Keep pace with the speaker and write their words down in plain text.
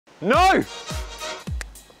No! F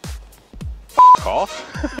off.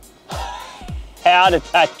 How did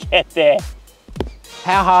that get there?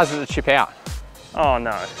 How hard is it to chip out? Oh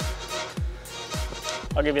no.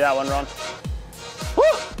 I'll give you that one, Ron.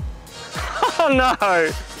 Oh no!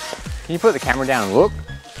 Can you put the camera down and look?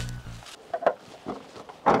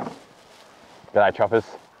 G'day choppers.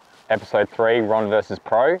 Episode 3, Ron versus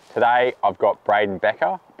Pro. Today I've got Braden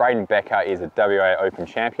Becker. Braden Becker is a WA Open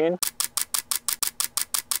champion.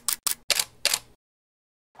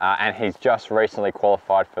 And he's just recently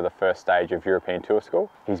qualified for the first stage of European Tour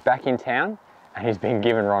School. He's back in town and he's been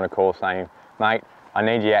giving Ron a call saying, mate, I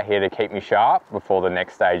need you out here to keep me sharp before the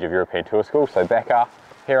next stage of European Tour School. So Becker,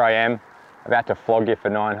 here I am, about to flog you for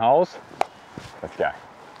 9 holes. Let's go.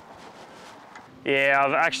 Yeah,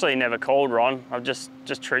 I've actually never called Ron. I've just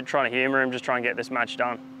trying to humour him, just trying to get this match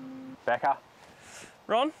done. Becker.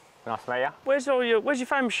 Ron? Nice to meet you. Where's your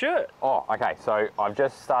famous shirt? Oh, okay, so I've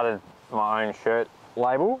just started my own shirt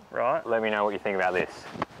label. Right. Let me know what you think about this.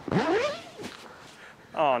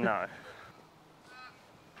 Oh no.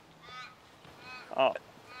 Oh.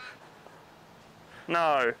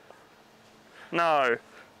 No. No.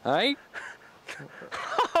 Hey?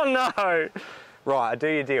 Oh no. Right, I do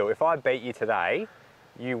your deal. If I beat you today,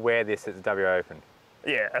 you wear this at the WA Open.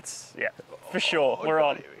 Yeah, for sure. We're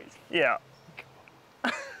on. Yeah.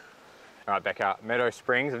 All right, Becker, Meadow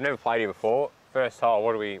Springs. I've never played here before. First hole,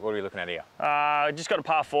 what are we looking at here? Just got a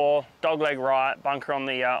par 4, dogleg right, bunker on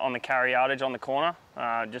the carry yardage on the corner.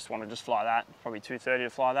 Just want to fly that, probably 230 to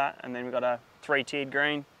fly that, and then we've got a 3-tiered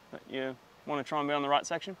green that you want to try and be on the right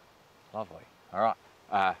section. Lovely. All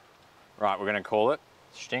right. Right, we're going to call it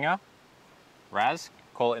Stinger. Raz,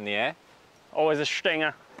 call it in the air. Always a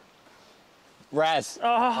stinger. Raz. Oh.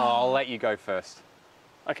 I'll let you go first.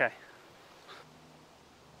 Okay.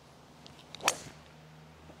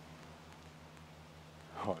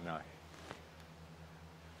 Oh no.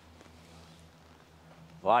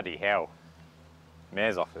 Bloody hell.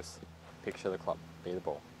 Mayor's office. Picture of the club. Be the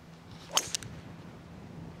ball.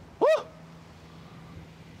 Woo!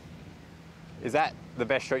 Is that the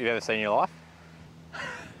best shot you've ever seen in your life?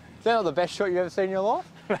 Is that not the best shot you've ever seen in your life?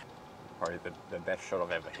 Probably the best shot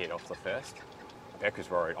I've ever hit off the first.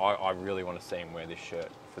 Becker's worried. I really want to see him wear this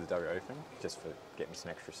shirt for the WA Open, just for getting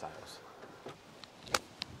some extra sales.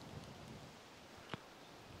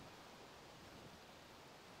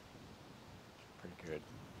 Pretty good.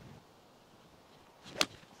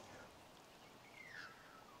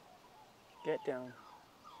 Get down.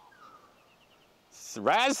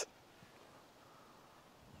 Raz?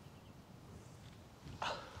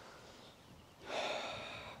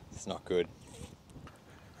 It's not good.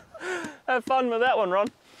 Have fun with that one, Ron.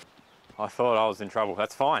 I thought I was in trouble.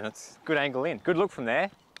 That's fine. That's a good angle in. Good look from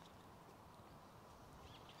there.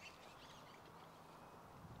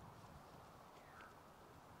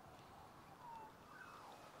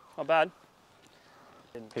 Not bad.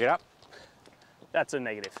 Pick it up. That's a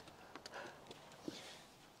negative.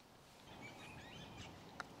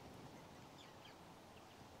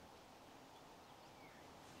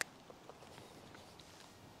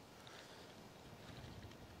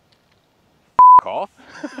 Off.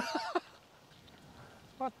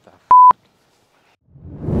 What the f?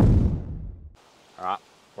 All right,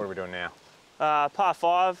 what are we doing now? Par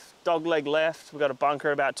 5, dog leg left. We've got a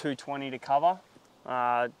bunker about 220 to cover.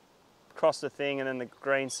 Cross the thing and then the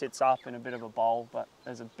green sits up in a bit of a bowl, but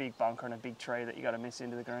there's a big bunker and a big tree that you got to miss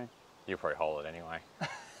into the green. You'll probably hole it anyway.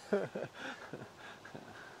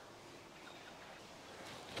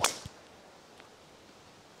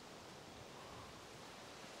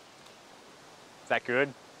 Is that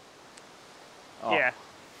good? Oh. Yeah.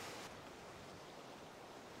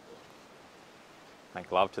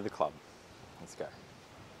 Make love to the club. Let's go.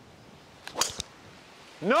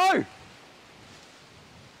 No!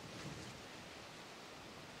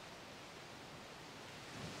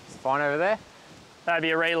 It's fine over there. That'd be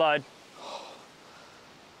a reload.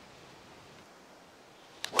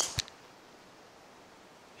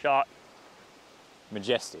 Shot.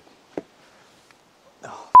 Majestic.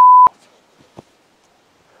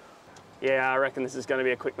 Yeah, I reckon this is going to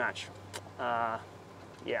be a quick match.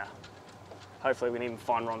 Yeah. Hopefully we can even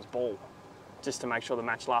find Ron's ball, just to make sure the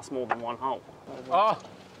match lasts more than 1 hole. Oh,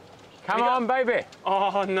 come on, baby.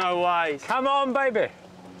 Oh, no way. Come on, baby.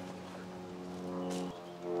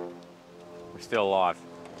 We're still alive.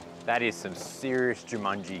 That is some serious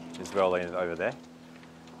Jumanji as well over there.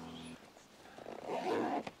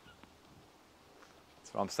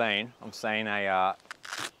 That's what I'm saying. I'm seeing a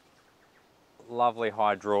lovely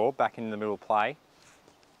high draw back in the middle of play.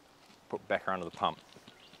 Put Becker under the pump.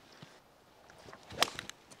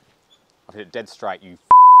 I've hit it dead straight, you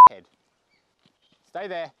head. Stay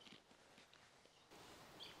there.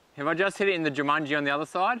 Have I just hit it in the Jumanji on the other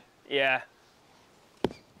side? Yeah.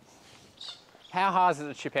 How hard does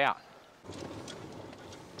it chip out?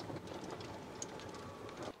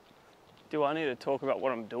 Do I need to talk about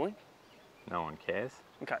what I'm doing? No one cares.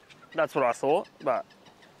 Okay, that's what I thought, but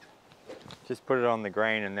Just put it on the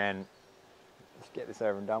green and then just get this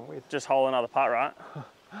over and done with. just hole another putt, right?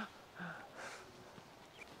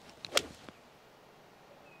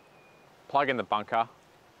 Plug in the bunker.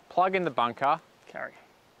 Plug in the bunker. Carry.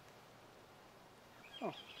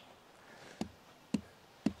 Oh.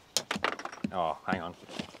 Oh, hang on.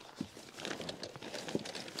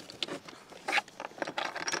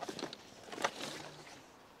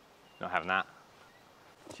 Not having that.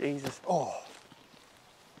 Jesus. Oh.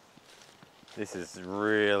 This is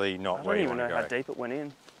really not I where don't you even want know to how go. deep it went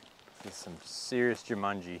in. There's some serious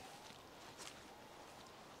Jumanji.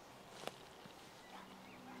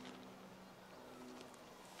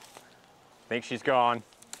 Think she's gone.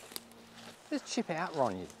 Just chip out,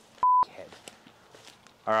 Ron, you head.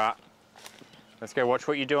 All right, let's go watch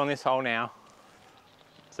what you do on this hole now.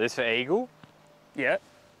 So this for eagle? Yeah.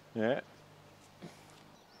 Yeah.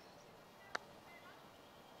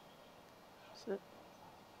 That's it.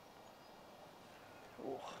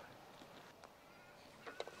 Oh.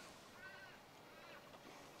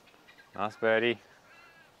 Nice birdie.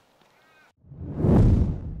 All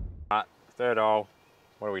right, third hole.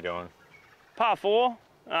 What are we doing? Par 4,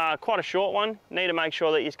 quite a short one. Need to make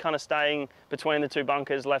sure that you're kind of staying between the two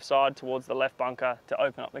bunkers, left side towards the left bunker to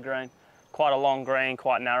open up the green. Quite a long green,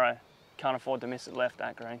 quite narrow. Can't afford to miss it left,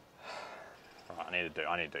 that green. Right, I need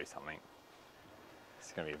to do something.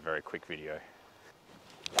 It's going to be a very quick video.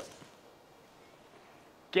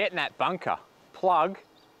 Get in that bunker. Plug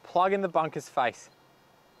in the bunker's face.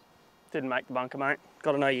 Didn't make the bunker, mate.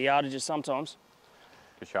 Got to know your yardages sometimes.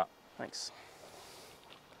 Good shot. Thanks.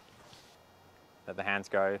 Let the hands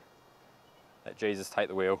go. Let Jesus take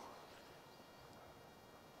the wheel.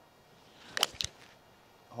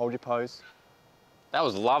 Hold your pose. That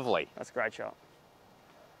was lovely. That's a great shot.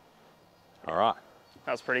 All right.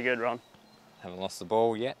 That was pretty good, Ron. Haven't lost the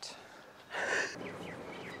ball yet.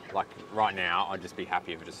 Like right now, I'd just be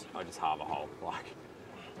happy if I just halve a hole. Like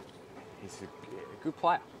he's a good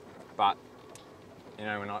player, but you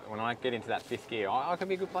know when I get into that fifth gear, I can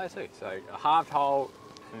be a good player too. So a halved hole,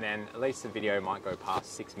 and then at least the video might go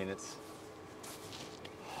past 6 minutes.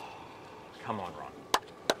 Come on, Ron.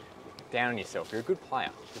 Down on yourself. You're a good player.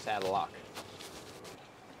 Just out of luck.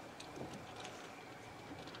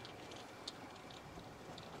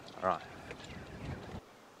 All right.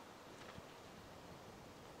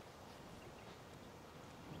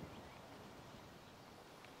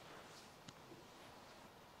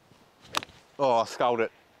 Oh, I sculled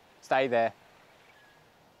it. Stay there.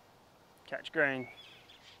 Catch green.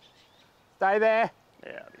 Stay there.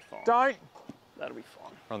 Yeah, that'll be fine. Don't. That'll be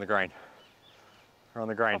fine. We're on the green. We're on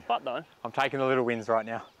the green. Tough putt though. I'm taking the little wins right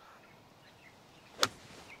now. I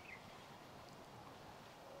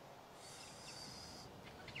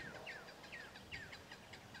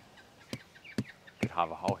could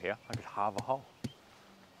halve a hole here. I could halve a hole.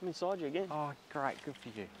 I'm inside you again. Oh, great. Good for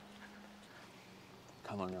you.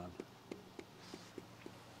 Come on, Ron.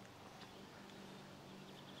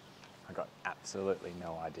 I got absolutely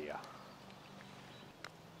no idea.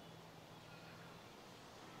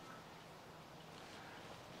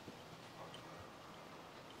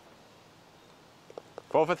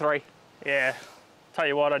 Four for three. Yeah. Tell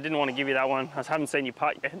you what, I didn't want to give you that one. I haven't seen you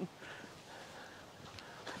putt yet.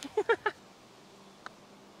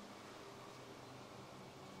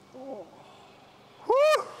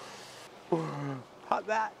 Putt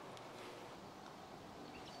that.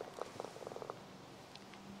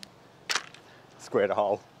 Square to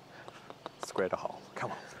hole. Square to hole.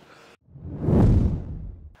 Come on.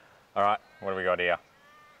 All right, what do we got here?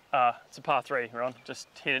 It's a par 3, Ron. Just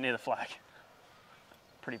hit it near the flag.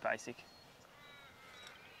 Pretty basic.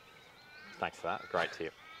 Thanks for that. Great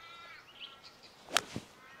tip.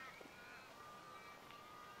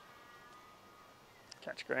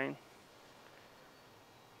 Catch green.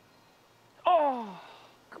 Oh!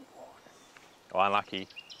 Come Oh, unlucky.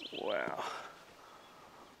 on. Wow.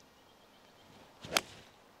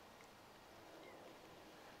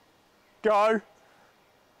 Go.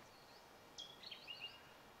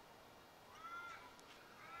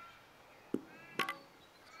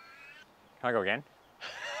 Can I go again?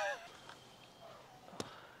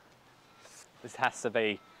 This has to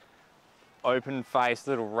be open face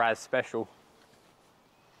little Raz special.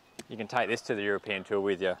 You can take this to the European Tour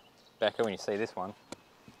with you, Becker, when you see this one.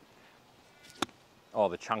 Oh,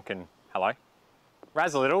 the chunkin'. Hello.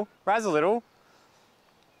 Raz a little. Raz a little.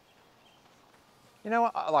 You know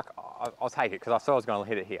what? I'll take it because I thought I was going to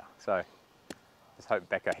hit it here. So just hope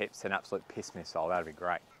Becker hits an absolute piss missile. That'd be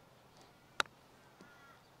great.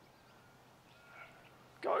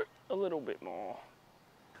 Go a little bit more.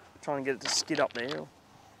 Trying to get it to skid up there.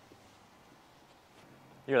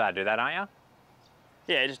 You're allowed to do that, aren't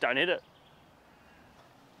you? Yeah, just don't hit it.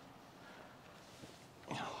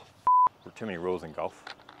 Too many rules in golf.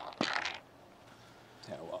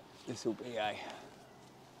 Tell you what, this will be a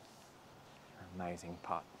amazing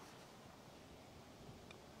putt.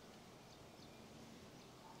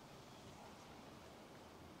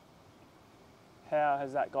 How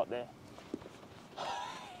has that got there?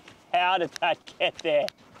 How did that get there?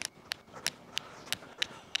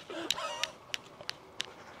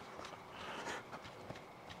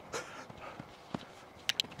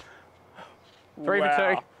 Three for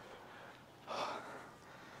Wow. two.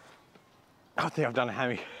 I think I've done a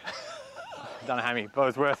hammy. I've done a hammy, but it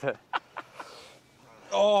was worth it.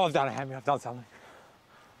 Oh, I've done a hammy. I've done something.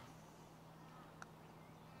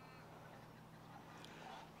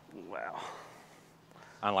 Wow.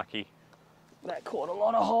 Unlucky. That caught a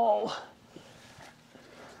lot of hole.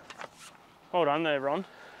 Hold on there, Ron.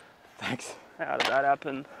 Thanks. How did that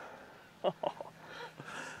happen?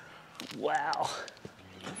 Wow.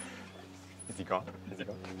 Has he gone? Has he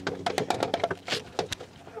gone?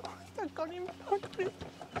 I got him.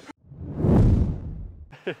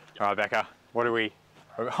 All right, Becca, what do we...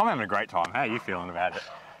 I'm having a great time. How are you feeling about it?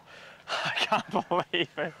 I can't believe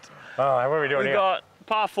it. Oh, what are we doing We've here? got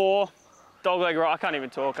par 4, dogleg right. I can't even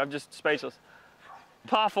talk. I'm just speechless.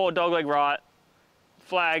 Par 4, dogleg right.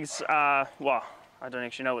 Flags, well, I don't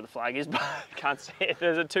actually know what the flag is, but I can't see it.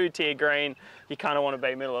 There's a 2-tier green. You kind of want to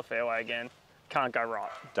be middle of fairway again. Can't go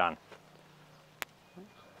right. Done.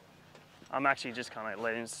 I'm actually just kind of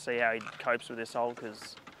letting him see how he copes with this hole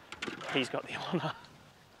because he's got the honour.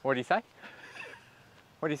 What do you say?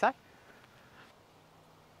 What do you say?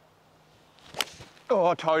 Oh,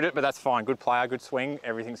 I towed it, but that's fine. Good player, good swing.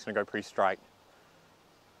 Everything's going to go pretty straight.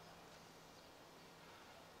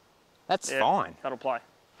 That's fine. That'll play.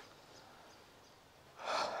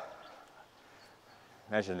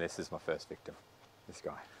 Imagine this is my first victim. This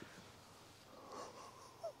guy.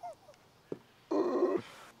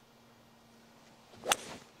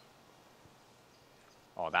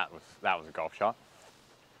 Oh, that was a golf shot.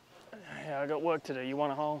 Yeah, I got work to do. You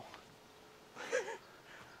want a hole?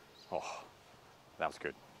 Oh, that was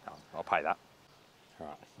good. I'll pay that. All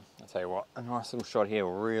right, I'll tell you what, a nice little shot here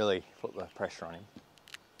will really put the pressure on him.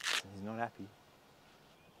 He's not happy.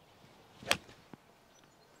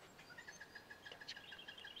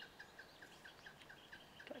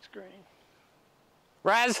 Catch green.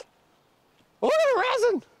 Raz! Ooh,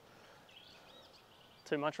 razzing!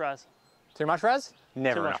 Too much Raz. Too much Raz?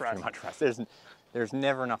 Never Too much enough Raz. too much Raz. There's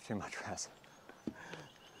never enough too much Raz.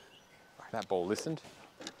 That ball listened.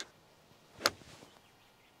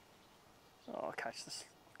 Oh, catch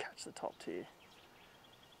the top tier.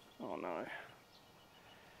 Oh no.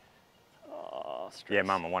 Oh, stress. Yeah,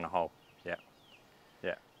 Mum, I won a hole. Yeah.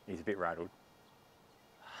 Yeah, he's a bit rattled.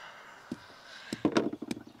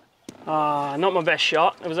 Not my best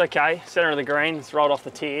shot. It was okay. Centre of the green. It's rolled off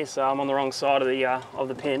the tee, so I'm on the wrong side of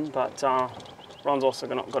the pin. But Ron's also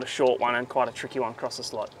got a short one and quite a tricky one across the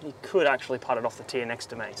slot. He could actually putt it off the tee next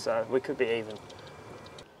to me, so we could be even.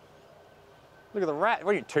 Look at the rat.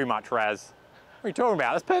 What are you, too much Raz? What are you talking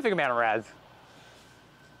about? That's perfect amount of Raz.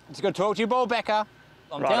 Just got to talk to your ball, Becker.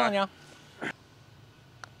 I'm telling you.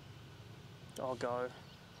 I'll go.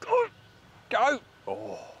 Go!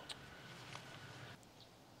 Oh.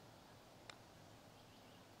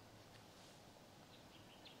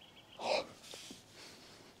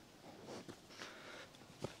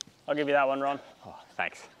 I'll give you that one, Ron. Oh,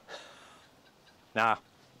 thanks. Nah.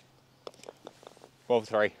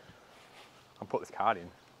 12-3. I'll put this card in.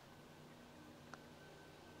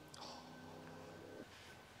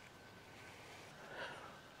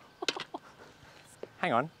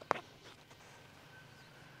 Hang on.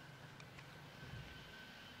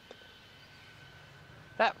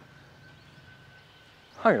 That.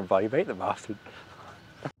 I'm gonna bloody beat the bastard.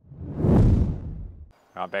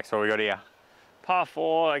 Right, Bex, what we got here? Par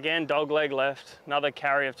 4, again, dog leg left. Another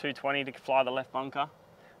carry of 220 to fly the left bunker.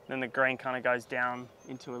 Then the green kind of goes down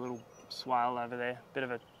into a little swale over there. Bit of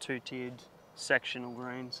a 2-tiered sectional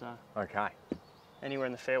green, so Okay. anywhere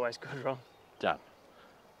in the fairway's good, Ron. Done.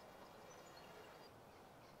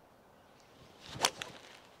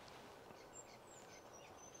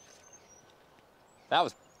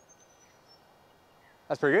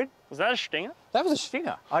 That's pretty good. Was that a stinger? That was a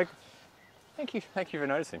stinger. Thank you for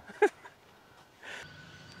noticing.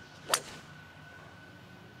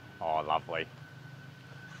 Oh, lovely.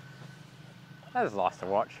 That is nice to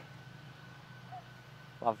watch.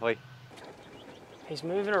 Lovely. He's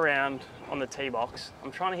moving around on the tee box.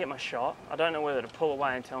 I'm trying to hit my shot. I don't know whether to pull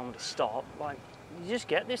away and tell him to stop. Like, you just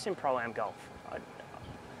get this in Pro-Am golf.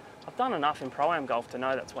 I've done enough in Pro-Am golf to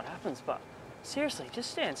know that's what happens, but seriously,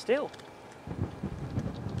 just stand still.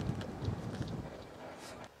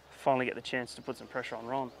 Finally get the chance to put some pressure on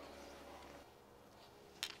Ron.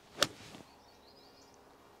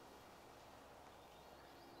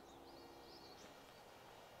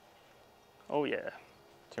 Oh yeah.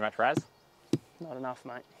 Too much Raz? Not enough,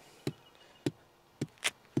 mate.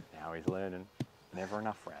 Now he's learning. Never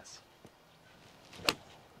enough Raz.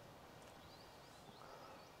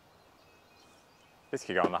 This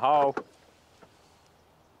could go in the hole.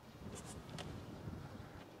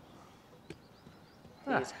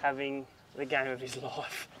 He's having the game of his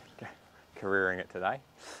life. Careering it today.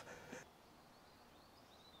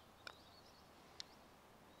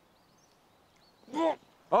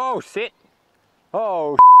 Oh, sit.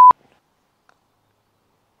 Oh,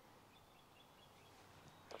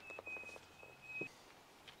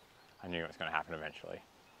 I knew it was going to happen eventually.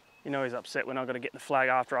 You know he's upset when I got to get the flag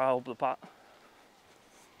after I hold the putt.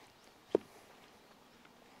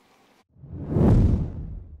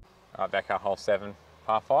 All right, Becker, hole 7,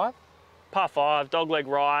 par 5. Par 5, dogleg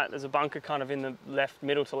right. There's a bunker kind of in the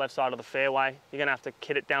middle to left side of the fairway. You're going to have to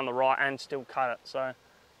kit it down the right and still cut it. So,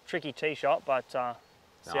 tricky tee shot, but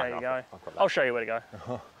see how you go. I'll show you where to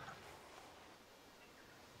go.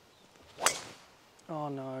 Oh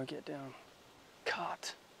no, get down.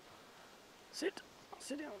 Cut. Sit.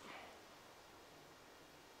 Sit down.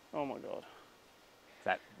 Oh my God.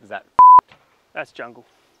 Is that That's jungle.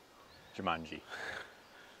 Jumanji?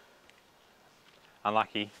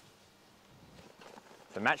 Unlucky.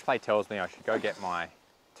 The match play tells me I should go get my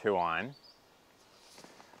 2-iron.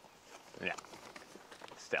 Yeah,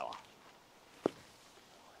 stellar.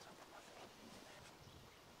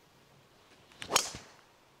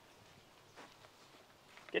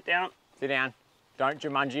 Get down. Sit down. Don't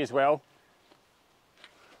Jumanji as well.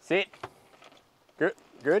 Sit. Good.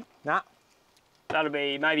 Good. Nah. That'll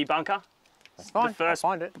be maybe bunker. That's fine. The first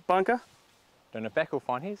I'll find it. bunker. Don't know if Beck will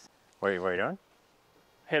find his. What are you doing?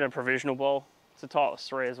 Hit a provisional ball. It's a Titleist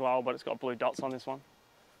 3 as well, but it's got blue dots on this one.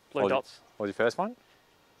 Blue dots. What was your first one?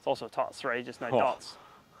 It's also a Titleist 3, just no dots.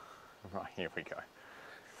 Right, here we go.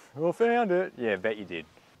 We found it. Yeah, bet you did.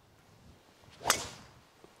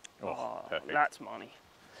 Oh, perfect. That's money.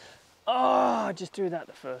 Oh, just do that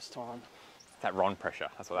the first time. That Ron pressure,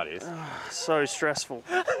 that's what that is. So stressful.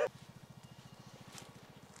 All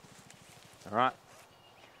right.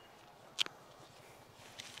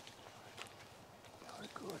 Oh,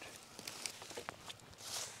 good.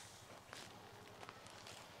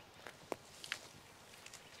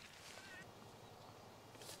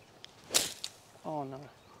 Oh no.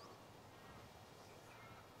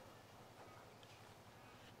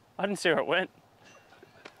 I didn't see where it went.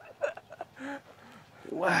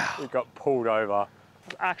 Wow. It got pulled over. I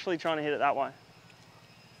was actually trying to hit it that way.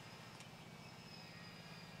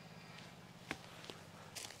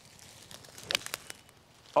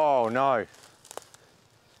 Oh no.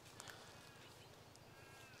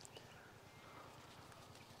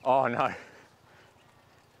 Oh no.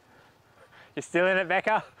 You're still in it,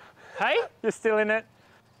 Becca? Hey? You're still in it?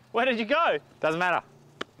 Where did you go? Doesn't matter.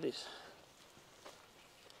 This.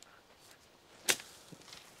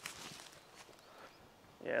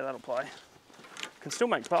 Yeah, that'll play. Can still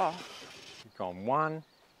make par. You've gone 1,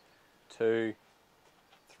 2,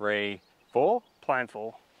 3, 4. Playing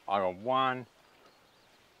 4. I got 1,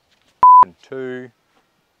 2.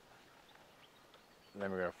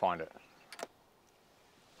 Then we're going to find it.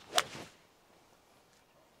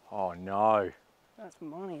 Oh no. That's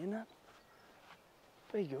money, isn't it?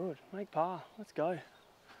 Be good. Make par. Let's go.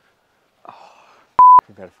 Oh,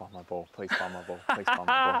 you better find my ball. Please find my ball. Please find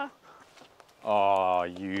my ball. Oh,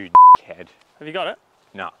 you dickhead. Have you got it?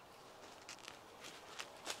 No.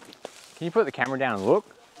 Can you put the camera down and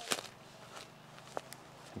look?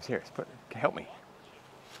 I'm serious. Help me.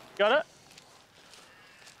 Got it?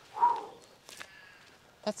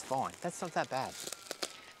 That's fine. That's not that bad.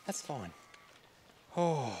 That's fine.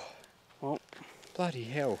 Oh, Well, bloody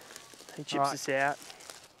hell. he chips us out.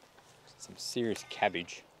 Some serious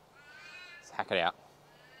cabbage. Let's hack it out.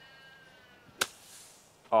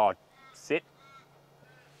 Oh, sit.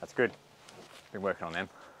 That's good. Been working on them.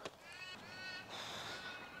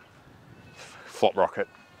 Flop rocket.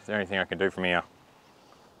 Is there anything I can do from here?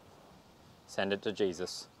 Send it to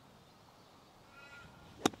Jesus.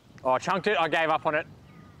 Oh, I chunked it. I gave up on it.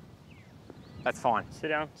 That's fine. Sit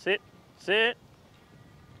down. Sit. Sit.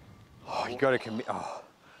 Oh, you got to commit. Oh,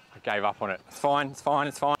 I gave up on it. It's fine, it's fine,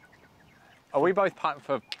 it's fine. Are we both putting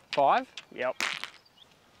for 5? Yep.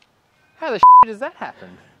 How the does that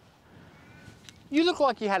happen? You look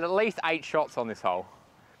like you had at least 8 shots on this hole.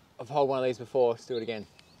 I've holed one of these before, let's do it again.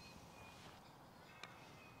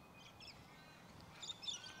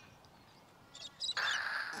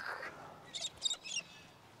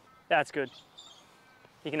 That's good.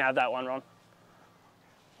 You can have that one, Ron.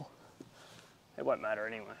 It won't matter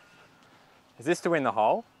anyway. Is this to win the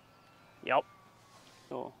hole? Yep.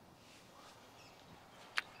 Oh.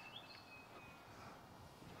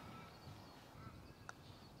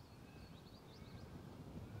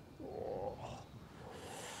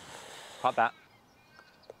 Putt that.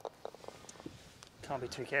 Can't be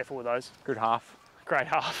too careful with those. Good half. Great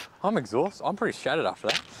half. I'm exhausted. I'm pretty shattered after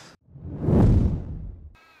that.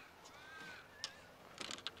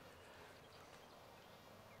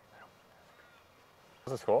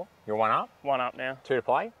 What's the score? You're 1 up? 1 up now. 2 to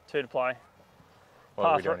play? 2 to play. What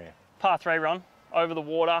are we doing here? Par 3 run. Over the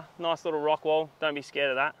water. Nice little rock wall. Don't be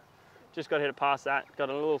scared of that. Just got to hit it past that. Got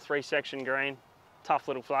a little 3-section green. Tough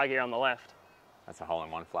little flag here on the left. That's a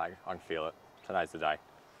hole-in-one flag. I can feel it. Today's the day.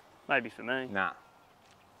 Maybe for me. Nah.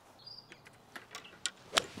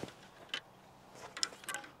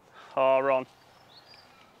 Oh, Ron.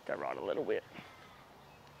 Go right a little bit.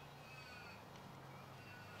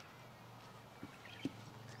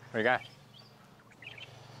 There you go.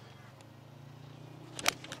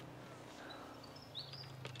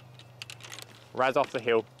 Raz off the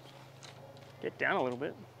hill. Get down a little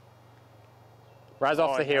bit. Raz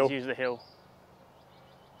off the hill. Use the hill.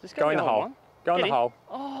 Is this Go in the hole. one? Go in Get the hole.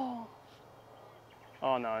 Oh.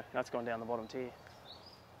 Oh no, that's gone down the bottom tier.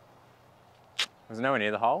 Was it nowhere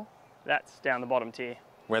near the hole? That's down the bottom tier.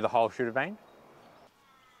 Where the hole should have been?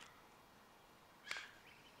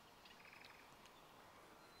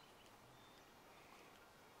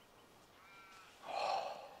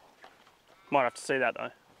 Might have to see that though.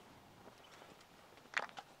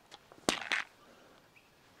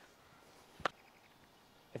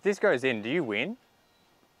 If this goes in, do you win?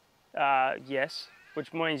 Yes,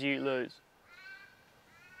 which means you lose.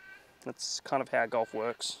 That's kind of how golf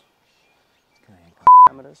works.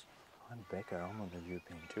 Amateurs. I'm Becker, I'm on the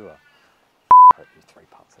European Tour. Hope you 3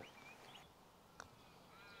 putts it.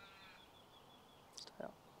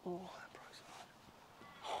 Oh, that broke so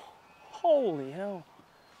hard. Holy hell.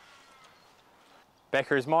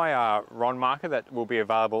 Becker, is my Ron marker that will be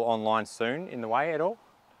available online soon in the way at all?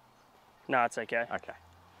 No, it's okay. Okay.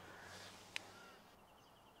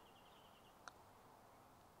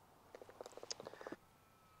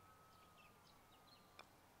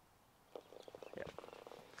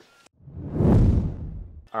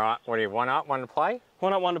 All right, what are you, 1 up, 1 to play?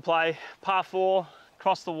 1 up, 1 to play. Par 4,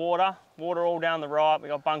 cross the water. Water all down the right. We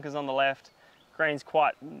got bunkers on the left. Green's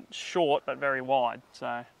quite short, but very wide,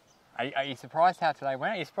 so. Are you surprised how today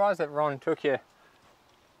went? Are you surprised that Ron took you?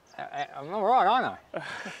 I'm all right, aren't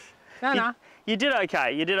I? No. You did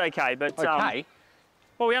okay, but... Okay?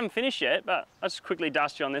 Well, we haven't finished yet, but I'll just quickly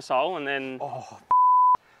dust you on this hole and then... Oh,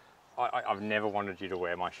 I've never wanted you to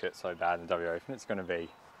wear my shirt so bad in the WA Open. It's going to be...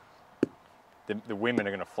 The women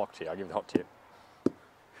are going to flock to you. I'll give the hot tip.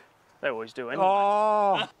 They always do anyway.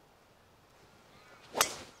 Oh!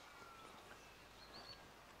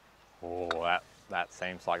 Oh, that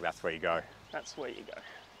seems like that's where you go. That's where you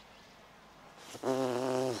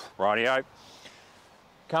go. Rightio.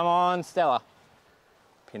 Come on, Stella.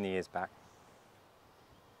 Pin the ears back.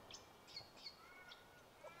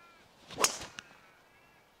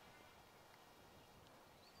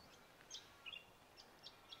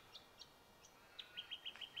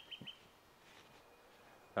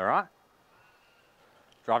 All right.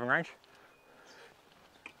 Driving range.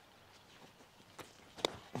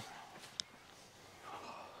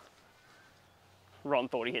 Ron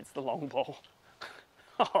thought he hits the long ball.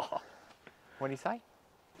 What do you say?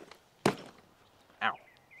 Ow.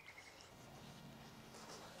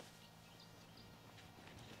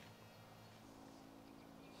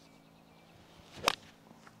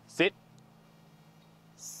 Sit.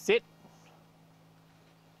 Sit.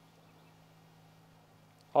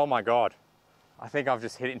 Oh my God. I think I've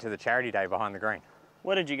just hit it into the charity day behind the green.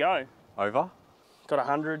 Where did you go? Over. Got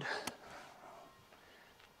 100.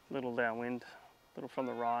 Little downwind, little from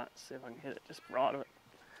the right. See if I can hit it just right of it.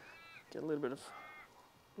 Get a little bit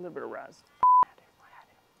of raz.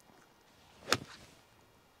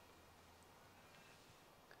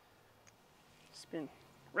 Spin.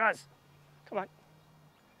 Raz. Come on.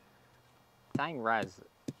 Saying Raz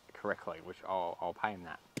correctly, which I'll pay him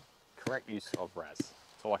that. Correct use of Raz.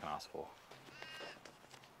 That's all I can ask for.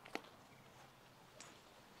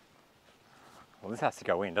 this has to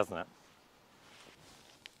go in, doesn't it?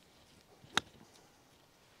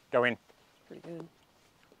 Go in. Pretty good.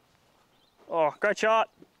 Oh, great shot.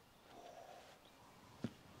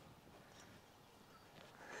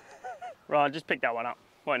 Right, just pick that one up.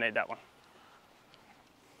 Won't need that one.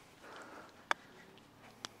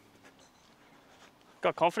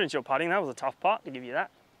 Got confidence you're putting. That was a tough putt, to give you that.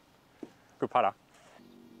 Good putter.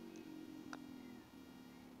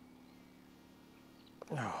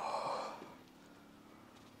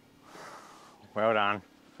 Well done.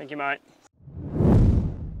 Thank you, mate.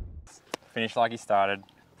 Finished like you started.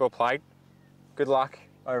 Well played. Good luck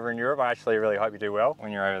over in Europe. I actually really hope you do well.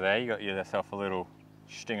 When you're over there, you got yourself a little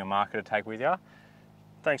stinger marker to take with you.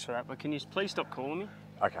 Thanks for that, but can you please stop calling me?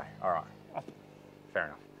 Okay, all right. Fair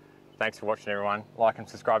enough. Thanks for watching, everyone. Like and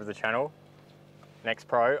subscribe to the channel. Next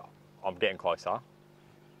pro, I'm getting closer.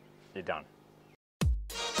 You're done.